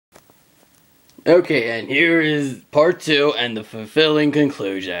Okay, and here is part 2 and the fulfilling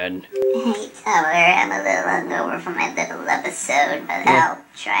conclusion. Hey, Tyler, I'm a little hungover from my little episode, but I'll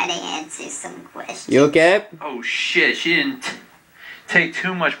try to answer some questions. You okay? Oh shit, she didn't take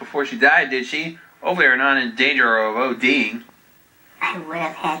too much before she died, did she? Hopefully you're not in danger of ODing. I would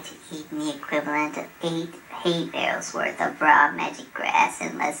have had to eat the equivalent of 8 hay bales worth of raw magic grass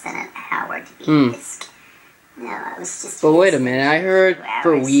in less than an hour to be brisk. No, I was just... But wait a minute, I heard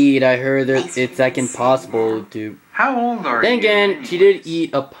for weed, I heard that it's like impossible to... How old are you? Then again, she did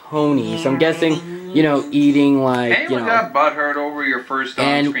eat a pony, so I'm guessing, you know, eating like, you Anyone know... got butthurt over your first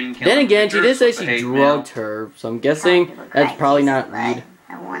on-screen killing? Then again, she did say she drugged her, so I'm guessing that's probably not weed.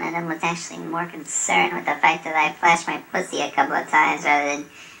 One of them was actually more concerned with the fact that I flashed my pussy a couple of times rather than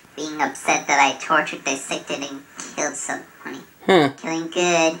being upset that I tortured, dissected, and killed some pony. Killing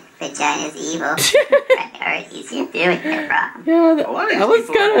good, vagina's evil. Priorities, you're doing it wrong. Yeah, I was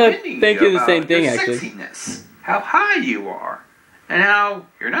kind of thinking the same thing, actually. Sexiness, how high you are, and how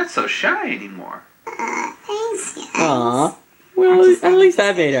you're not so shy anymore. Thanks, guys. Aww. Well, at least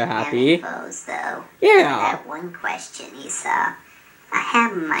I made her happy. Though. Yeah. That one question you saw. I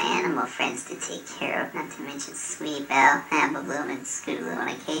have my animal friends to take care of, not to mention Sweetie Belle, Apple Bloom, and Scootaloo on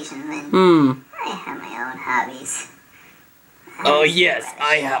occasion, then I have my own hobbies. Oh yes,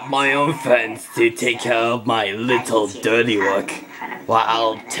 I have my own friends to take care of my little dirty work, while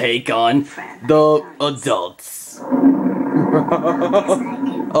I'll take on the adults.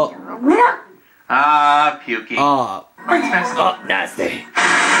 Pukey. Oh, nasty.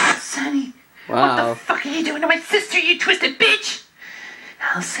 Sonny, wow. What the fuck are you doing to my sister, you twisted bitch?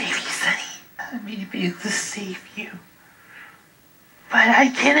 I'll save you, Sonny. I may be able to save you. But I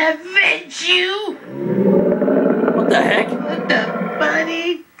can avenge you! What the heck? What the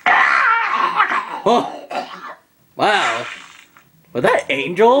bunny? Oh. Wow. Was that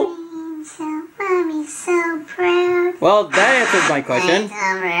Angel? Angel, Mommy's so proud. Well, that answers my question. Hey,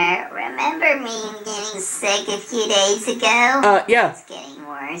 Summer, remember me getting sick a few days ago? Yeah. It's getting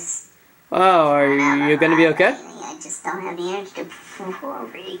worse. Oh, are you gonna be okay? I just don't have the energy to perform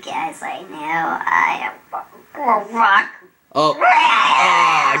for you guys right now. I am rock. Oh.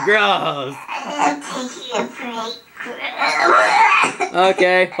 Gross. I'm taking a break.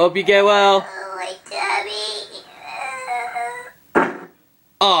 Okay, hope you get well. Oh, my tummy.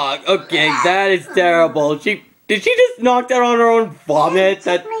 Oh, okay, that is terrible. Did she just knock that on her own vomit?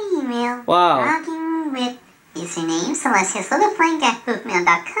 That. My email. Wow. Logging with username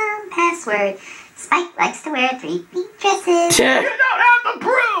CelestiaSlitherFlame@bootmail.com. Password. Spike likes to wear 3-piece dresses. You don't have the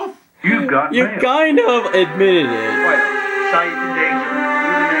proof! You've got You mail. kind of admitted it. What? Shy's in danger.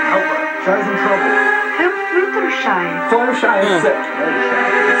 You need to help her. Shy's in trouble. Help Fluttershy. Fluttershy is sick.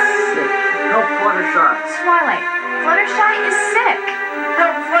 Fluttershy is sick. Help Fluttershy. Twilight. Fluttershy is sick.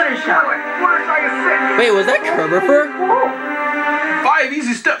 Help Fluttershy. Fluttershy is sick. Wait, was that Kerbifer? 5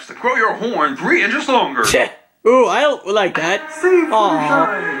 easy steps to grow your horn 3 inches longer. Ooh, I don't like that. Save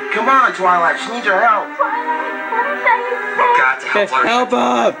Fluttershy. Come on, Twilight. She needs your help. Fluttershy is sick. Got to help Fluttershy. Help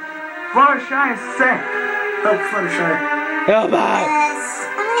up! Fluttershy is sick. Help Fluttershy. Help up!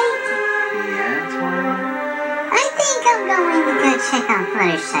 Spike. Yeah, Twilight? I think I'm going to go check on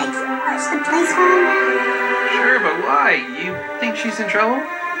Fluttershy. Can you watch the place while I'm gone? Sure, but why? You think she's in trouble?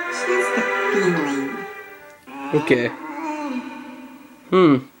 Just a feeling. Okay.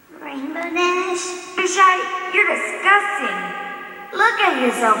 Rainbow Dash. Fluttershy, you're disgusting. Look at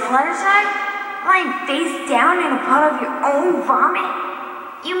yourself, Fluttershy. Lying face down in a pot of your own vomit.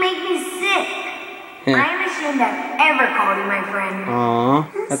 You make me sick. I'm ashamed I've ever called you my friend. Aw,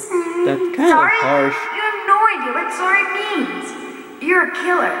 that's kind of Sorry? harsh. You have no idea what sorry means. You're a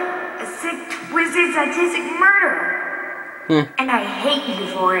killer. A sick, twisted, sadistic murderer. And I hate you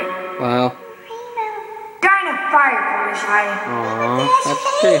for it. Wow. Die in a fire, Fluttershy. Aw, that's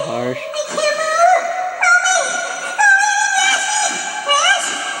pretty harsh. I can't move.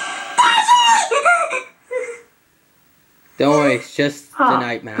 Don't worry, it's just the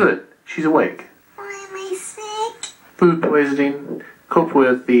night, man. Good. She's awake. Why am I sick? Food poisoning. Cope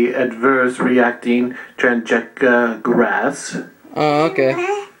with the adverse reacting grass. Oh, okay.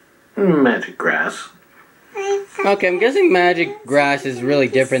 Magic grass. Okay, I'm guessing magic grass is really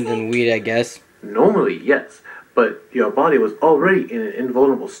different than weed, I guess. Normally, yes. But your body was already in an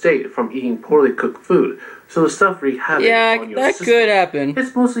invulnerable state from eating poorly cooked food. So the stuff wreaked havoc on your that system. could happen.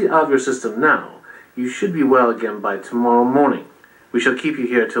 It's mostly out of your system now. You should be well again by tomorrow morning. We shall keep you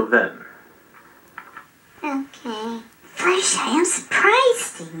here till then. Okay. Fluttershy, I'm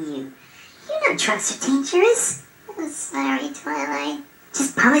surprised in you. You know drugs are dangerous. Oh, sorry, Twilight.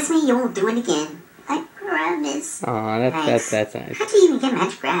 Just promise me you won't do it again. around this. Aw, that's nice. How'd you even get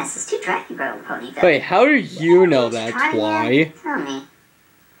magic grass? It's too dry to grow a pony, though. Wait, how do you know that's why? Tell me.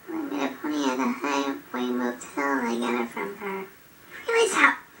 I met a pony at a highway motel. I got it from her. Realize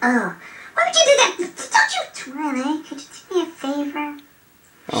how... Oh. Why would you do that? Don't you... Twilight, could you do me a favor?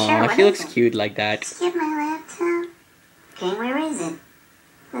 Aw, Sure, she looks cute like that. Just get my laptop. Okay, where is it?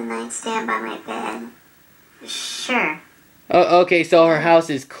 The nightstand by my bed. Sure. Oh, okay, so her house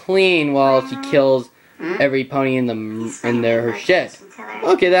is clean while she kills every pony in her shit.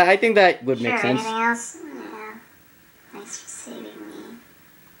 Okay, I think that would make sense. Anything else? Yeah. Thanks for saving me.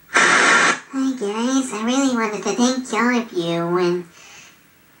 Hi guys, I really wanted to thank all of you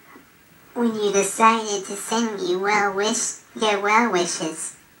when you decided to send me your well wishes.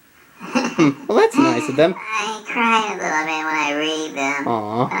 Well, that's nice of them. I cry a little bit when I read them.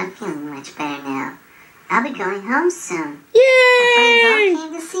 Aww. But I'm feeling much better now. I'll be going home soon. Yay! My friends all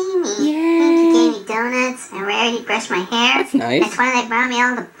came to see me. Yay! Pinky gave me donuts, and Rarity brushed my hair. That's nice. And Twilight brought me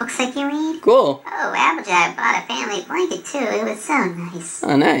all the books I can read. Cool. Oh, Applejack bought a family blanket too. It was so nice.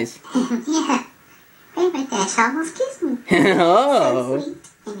 Oh, nice. Yeah. Rainbow Dash almost kissed me. Oh. So sweet.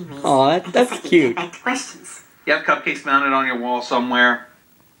 Anyways, Aw, I guess that's I could cute. get back to questions. You have cupcakes mounted on your wall somewhere?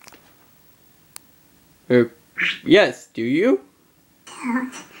 Yes, do you?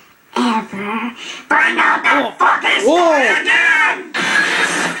 Don't ever bring out that fucking Whoa! story again!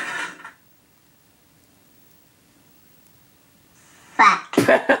 Fuck.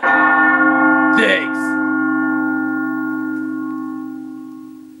 Thanks.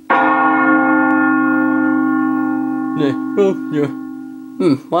 Oh, yeah.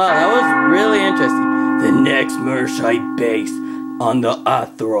 Wow, that was really interesting. The next Murdershy based on the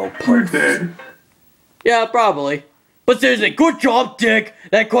arthropod. Yeah, probably. But seriously, good job, Dick.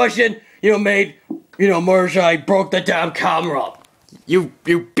 That question made Murdershy broke the damn camera. You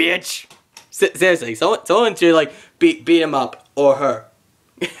bitch. Seriously, someone should beat him up or her.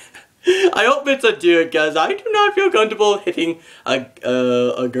 I hope it's a dude, because I do not feel comfortable hitting a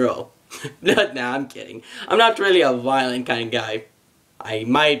girl. Nah, I'm kidding. I'm not really a violent kind of guy. I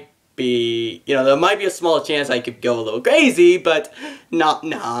might be, there might be a small chance I could go a little crazy, but nah.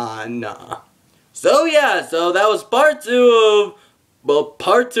 So yeah, so that was part two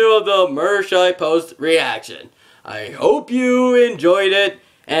of the Murdershy post reaction. I hope you enjoyed it,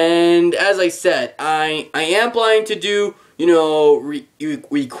 and as I said, I am planning to do,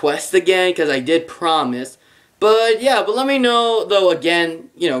 requests again, because I did promise. But yeah, but let me know, though, again,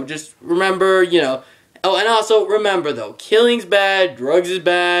 just remember, oh, and also remember, though, killing's bad, drugs is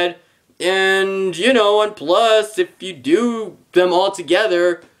bad, and, and plus, if you do them all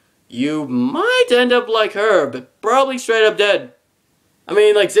together, you might end up like her, but probably straight up dead. I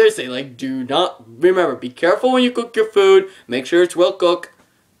mean, seriously, do not, remember, be careful when you cook your food, make sure it's well cooked,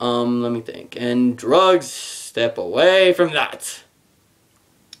 let me think, and drugs, step away from that.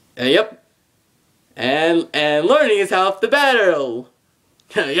 Yep. And learning is half the battle.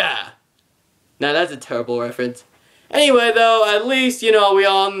 Yeah. Now that's a terrible reference. Anyway, though, at least, we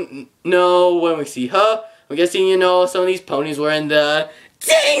all know when we see her. I'm guessing, some of these ponies were in the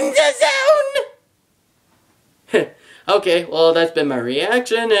danger zone. Okay, well, that's been my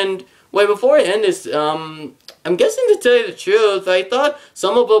reaction. And wait, before I end this, I'm guessing, to tell you the truth, I thought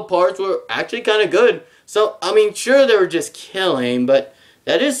some of the parts were actually kind of good. So, I mean, sure, they were just killing, but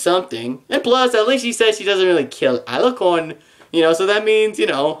that is something. And plus, at least she said she doesn't really kill Alicorn, so that means,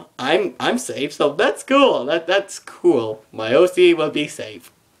 I'm safe, so that's cool. That's cool. My OC will be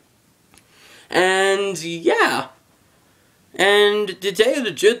safe. And, yeah. And to tell you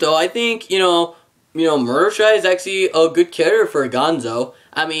the truth, though, I think, Murdershy is actually a good character for Gonzo.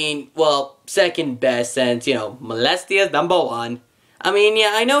 I mean, well, second best since, Molestia is number one. I mean,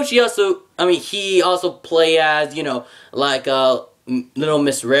 yeah, I know he also play as, Little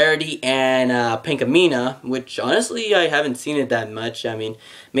Miss Rarity and Pinkamena, which honestly I haven't seen it that much. I mean,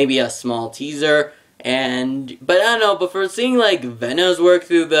 maybe a small teaser, but I don't know. But for seeing Vena's work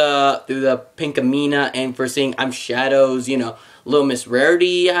through the Pinkamena, and for seeing I'm Shadow's Little Miss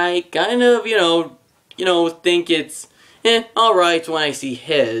Rarity, I kind of think it's alright when I see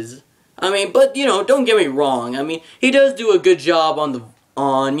his. I mean, but don't get me wrong. I mean, he does do a good job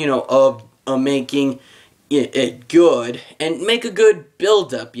of making it good, and make a good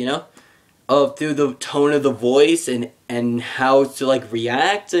build-up, through the tone of the voice, and how to,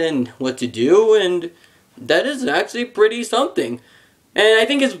 react, and what to do, and that is actually pretty something. And I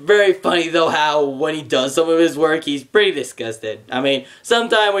think it's very funny, though, how when he does some of his work, he's pretty disgusted. I mean,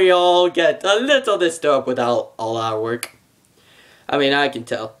 sometimes we all get a little disturbed with all our work. I mean, I can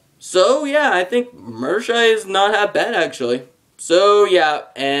tell. So, yeah, I think Murdershy is not that bad, actually. So, yeah,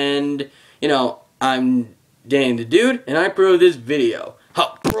 and, I'm Danny the Dude, and I approve this video.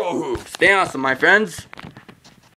 Ha, bro, stay awesome, my friends.